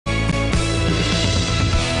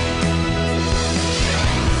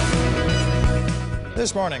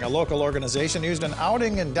This morning, a local organization used an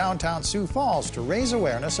outing in downtown Sioux Falls to raise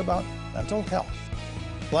awareness about mental health.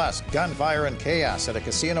 Plus, gunfire and chaos at a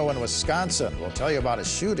casino in Wisconsin. We'll tell you about a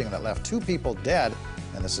shooting that left 2 people dead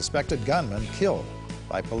and the suspected gunman killed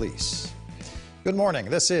by police. Good morning.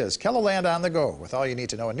 This is KELOLAND on the go with all you need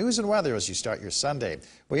to know in news and weather as you start your Sunday.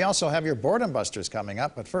 We also have your boredom busters coming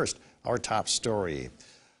up, but first, our top story.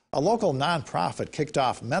 A local nonprofit kicked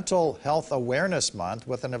off Mental Health Awareness Month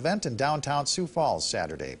with an event in downtown Sioux Falls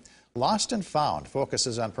Saturday. Lost and Found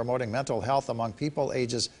focuses on promoting mental health among people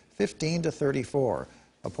ages 15 to 34.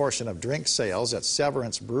 A portion of drink sales at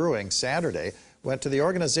Severance Brewing Saturday went to the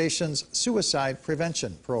organization's suicide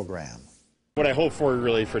prevention program. What I hope for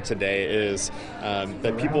really for today is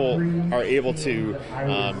that people are able to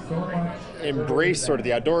embrace sort of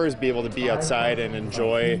the outdoors, be able to be outside and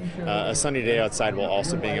enjoy a sunny day outside while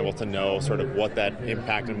also being able to know sort of what that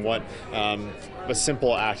impact and what a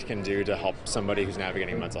simple act can do to help somebody who's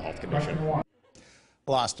navigating a mental health condition.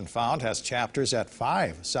 Lost and Found has chapters at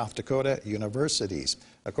 5 South Dakota universities.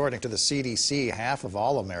 According to the CDC, half of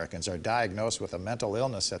all Americans are diagnosed with a mental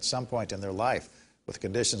illness at some point in their life, with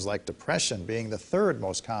conditions like depression being the 3rd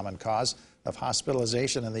most common cause of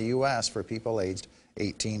hospitalization in the U.S. for people aged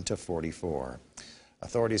 18 to 44.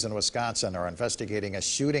 Authorities in Wisconsin are investigating a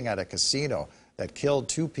shooting at a casino that killed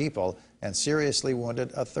 2 people and seriously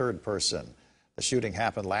wounded a 3rd person. The shooting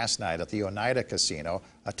happened last night at the Oneida Casino,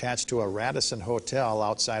 attached to a Radisson Hotel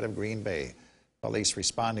outside of Green Bay. Police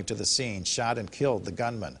responding to the scene shot and killed the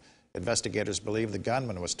gunman. Investigators believe the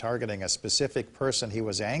gunman was targeting a specific person he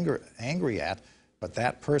was angry at, but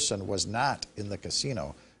that person was not in the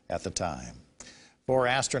casino at the time. 4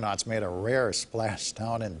 astronauts made a rare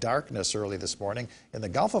splashdown in darkness early this morning in the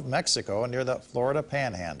Gulf of Mexico near the Florida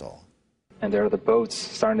Panhandle. And there are the boats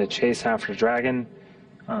starting to chase after Dragon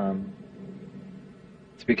to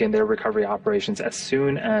begin their recovery operations as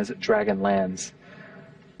soon as Dragon lands.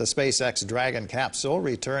 The SpaceX Dragon capsule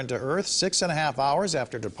returned to Earth 6.5 hours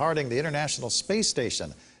after departing the International Space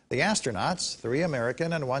Station. The astronauts, 3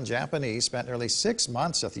 American and 1 Japanese, spent nearly 6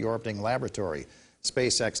 months at the orbiting laboratory.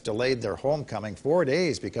 SpaceX delayed their homecoming 4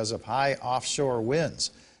 days because of high offshore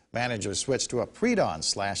winds. Managers switched to a pre-dawn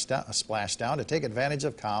splashdown to take advantage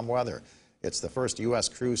of calm weather. It's the first U.S.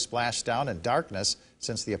 crew splashdown in darkness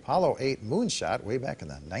since the Apollo 8 moonshot way back in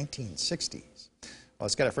the 1960s. Well,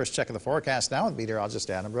 let's get our first check of the forecast now with meteorologist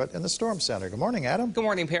Adam Brooke in the Storm Center. Good morning, Adam. Good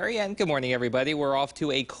morning, Perry, and good morning, everybody. We're off to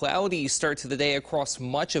a cloudy start to the day across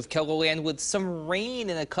much of KELOLAND with some rain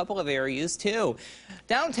in a couple of areas, too.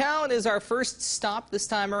 Downtown is our first stop this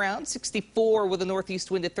time around, 64 with a northeast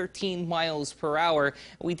wind at 13 miles per hour.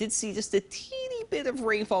 We did see just a teeny bit of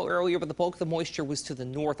rainfall earlier, but the bulk of the moisture was to the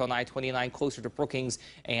north on I-29 closer to Brookings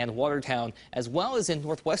and Watertown, as well as in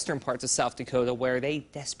northwestern parts of South Dakota, where they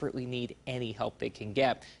desperately need any help they can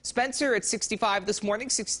get. Spencer at 65 this morning,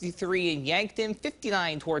 63 in Yankton,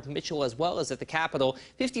 59 toward Mitchell as well as at the Capitol,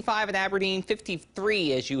 55 in Aberdeen,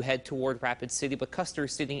 53 as you head toward Rapid City, but Custer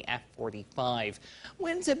sitting at 45.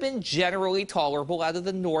 Winds have been generally tolerable out of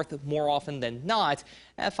the north more often than not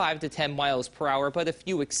at 5 to 10 miles per hour, but a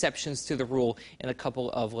few exceptions to the rule in a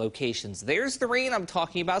couple of locations. There's the rain I'm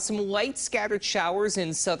talking about. Some light scattered showers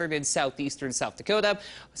in southern and southeastern South Dakota.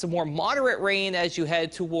 Some more moderate rain as you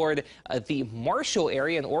head toward the Marshall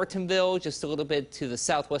area in Ortonville, just a little bit to the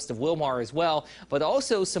southwest of Wilmar as well, but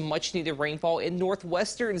also some much needed rainfall in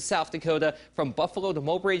northwestern South Dakota from Buffalo to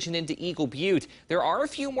Mobridge and into Eagle Butte. There are a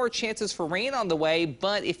few more chances for rain on the way,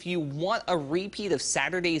 but if you want a repeat of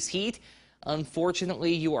Saturday's heat,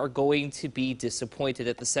 unfortunately, you are going to be disappointed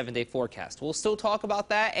at the 7-day forecast. We'll still talk about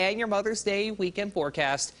that and your Mother's Day weekend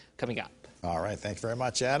forecast coming up. All right, thanks very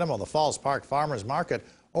much, Adam. Well, the Falls Park Farmers Market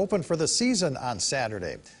opened for the season on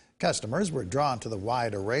Saturday. Customers were drawn to the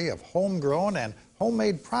wide array of homegrown and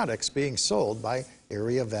homemade products being sold by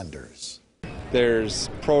area vendors. There's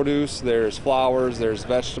produce, there's flowers, there's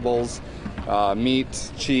vegetables,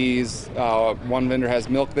 meat, cheese. One vendor has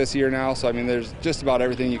milk this year now, so I mean there's just about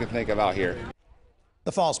everything you can think of out here.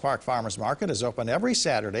 The Falls Park Farmers Market is open every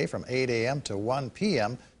Saturday from 8 a.m. to 1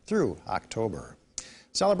 p.m. through October.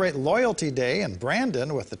 Celebrate Loyalty Day in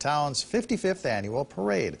Brandon with the town's 55th annual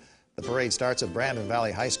parade. The parade starts at Brandon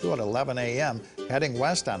Valley High School at 11 a.m., heading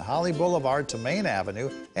west on Holly Boulevard to Main Avenue,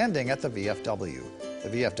 ending at the VFW. The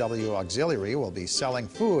VFW Auxiliary will be selling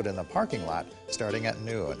food in the parking lot starting at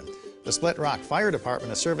noon. The Split Rock Fire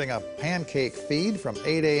Department is serving a pancake feed from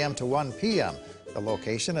 8 a.m. to 1 p.m. The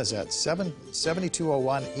location is at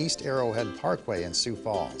 7201 East Arrowhead Parkway in Sioux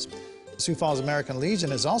Falls. The Sioux Falls American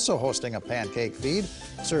Legion is also hosting a pancake feed.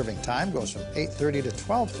 Serving time goes from 8:30 to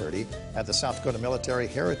 12:30 at the South Dakota Military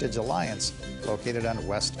Heritage Alliance, located on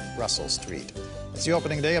West Russell Street. It's the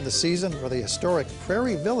opening day of the season for the historic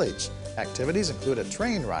Prairie Village. Activities include a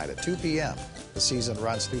train ride at 2 p.m. The season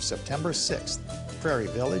runs through September 6th. Prairie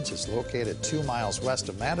Village is located 2 miles west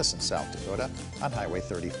of Madison, South Dakota on Highway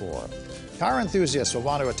 34. Car enthusiasts will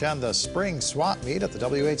want to attend the spring swap meet at the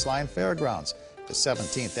W.H. Line Fairgrounds. The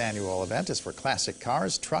 17th annual event is for classic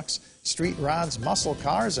cars, trucks, street rods, muscle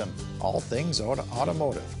cars, and all things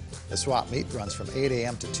automotive. The swap meet runs from 8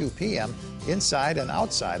 a.m. to 2 p.m. inside and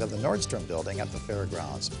outside of the Nordstrom building at the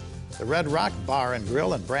fairgrounds. The Red Rock Bar and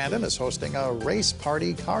Grill in Brandon is hosting a race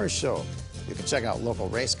party car show. You can check out local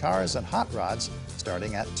race cars and hot rods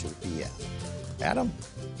starting at 2 p.m. Adam?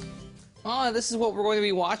 This is what we're going to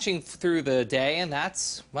be watching through the day, and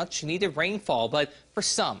that's much needed rainfall. But for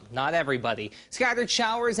some, not everybody. Scattered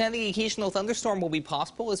showers and the occasional thunderstorm will be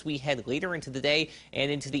possible as we head later into the day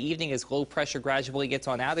and into the evening as low pressure gradually gets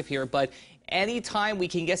on out of here. But anytime we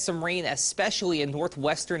can get some rain, especially in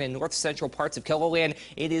northwestern and north central parts of KELOLAND,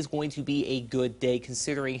 it is going to be a good day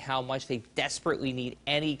considering how much they desperately need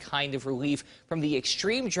any kind of relief from the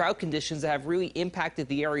extreme drought conditions that have really impacted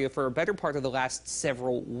the area for a better part of the last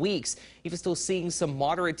several weeks. Even still seeing some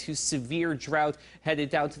moderate to severe drought headed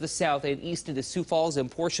down to the south and east into Sioux Falls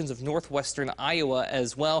and portions of northwestern Iowa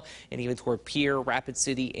as well, and even toward Pierre, Rapid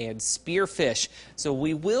City, and Spearfish. So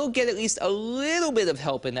we will get at least a little bit of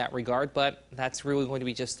help in that regard, but that's really going to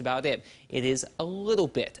be just about it. It is a little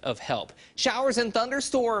bit of help. Showers and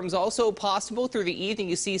thunderstorms also possible through the evening.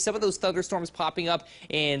 You see some of those thunderstorms popping up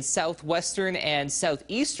in southwestern and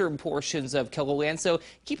southeastern portions of KELOLAND, so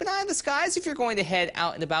keep an eye on the skies if you're going to head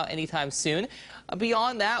out and about anytime soon.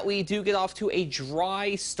 Beyond that, we do get off to a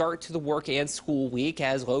dry start to the work and school week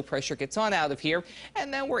as low pressure gets on out of here,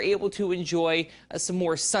 and then we're able to enjoy some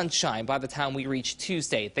more sunshine by the time we reach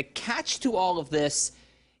Tuesday. The catch to all of this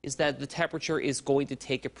is that the temperature is going to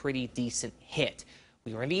take a pretty decent hit.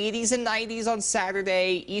 We were in the 80s and 90s on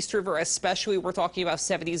Saturday. East River especially, we're talking about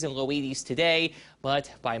 70s and low 80s today.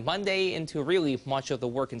 But by Monday into really much of the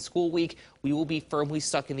work and school week, we will be firmly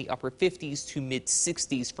stuck in the upper 50s to mid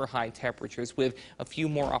 60s for high temperatures with a few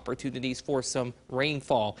more opportunities for some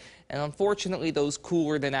rainfall. And unfortunately, those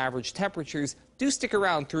cooler than average temperatures do stick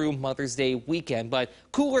around through Mother's Day weekend. But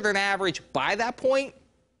cooler than average by that point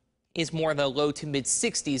is more in the low to mid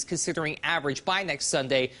 60s, considering average by next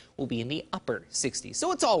Sunday will be in the upper 60s.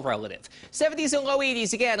 So it's all relative. 70s and low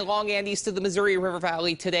 80s again along and east of the Missouri River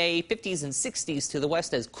Valley today. 50s and 60s to the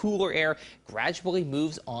west as cooler air gradually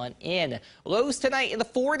moves on in. Lows tonight in the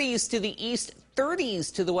 40s to the east,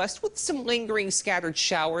 30s to the west with some lingering scattered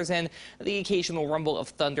showers and the occasional rumble of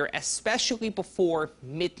thunder, especially before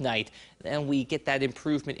midnight. Then we get that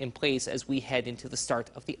improvement in place as we head into the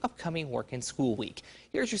start of the upcoming work and school week.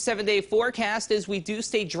 Here's your 7-day forecast as we do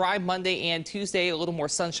stay dry Monday and Tuesday. A little more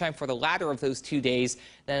sunshine for the latter of those 2 days.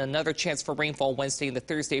 Then another chance for rainfall Wednesday and the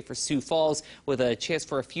Thursday for Sioux Falls with a chance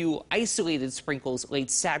for a few isolated sprinkles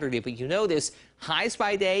late Saturday. But you notice highs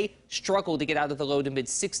by day struggle to get out of the low to mid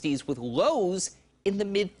 60s with lows in the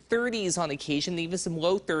mid 30s on occasion, even some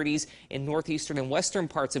low 30s in northeastern and western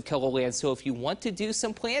parts of KELOLAND. So if you want to do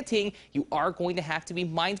some planting, you are going to have to be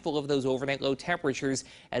mindful of those overnight low temperatures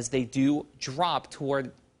as they do drop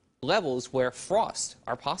toward levels where frost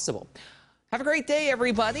are possible. Have a great day,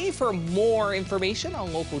 everybody. For more information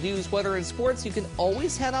on local news, weather, and sports, you can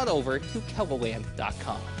always head on over to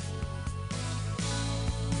KELOLAND.com.